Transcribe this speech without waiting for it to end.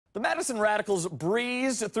The Madison Radicals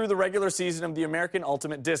breezed through the regular season of the American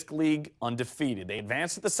Ultimate Disc League undefeated. They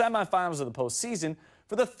advanced to the semifinals of the postseason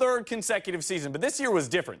for the third consecutive season. But this year was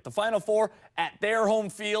different. The Final Four at their home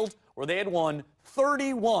field, where they had won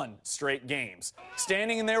 31 straight games.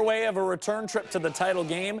 Standing in their way of a return trip to the title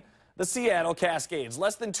game, the Seattle Cascades.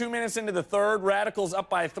 Less than 2 minutes into the third, Radicals up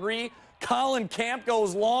by 3. Colin Camp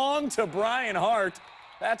goes long to Brian Hart.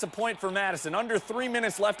 That's a point for Madison. Under 3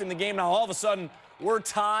 minutes left in the game. Now all of a sudden, we're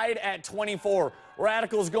tied at 24.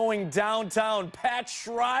 Radicals going downtown. Pat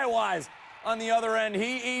Schreiwise on the other end.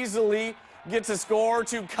 He easily gets a score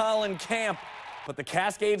to Colin Camp. But the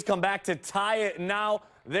Cascades come back to tie it now.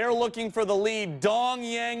 They're looking for the lead. Dong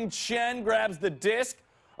Yang Chen grabs the disc.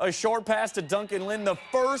 A short pass to Duncan Lin. The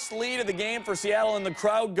first lead of the game for Seattle, and the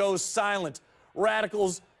crowd goes silent.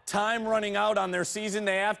 Radicals, time running out on their season.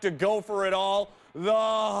 They have to go for it all. The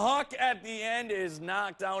huck at the end is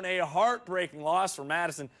knocked down. A heartbreaking loss for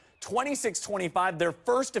Madison. 26-25, their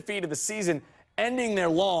first defeat of the season, ending their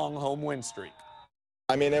long home win streak.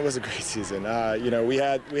 I mean, it was a great season. We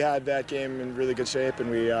had that game in really good shape,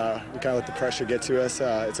 and we kind of let the pressure get to us.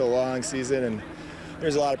 It's a long season, and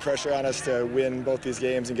there's a lot of pressure on us to win both these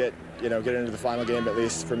games and get into the final game, at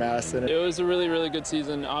least for Madison. It was a really, really good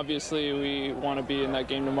season. Obviously, we want to be in that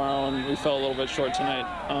game tomorrow, and we fell a little bit short tonight.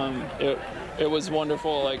 It was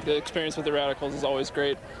wonderful. Like, the experience with the Radicals is always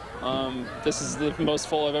great. This is the most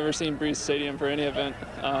full I've ever seen Breeze Stadium for any event,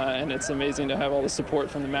 and it's amazing to have all the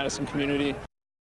support from the Madison community.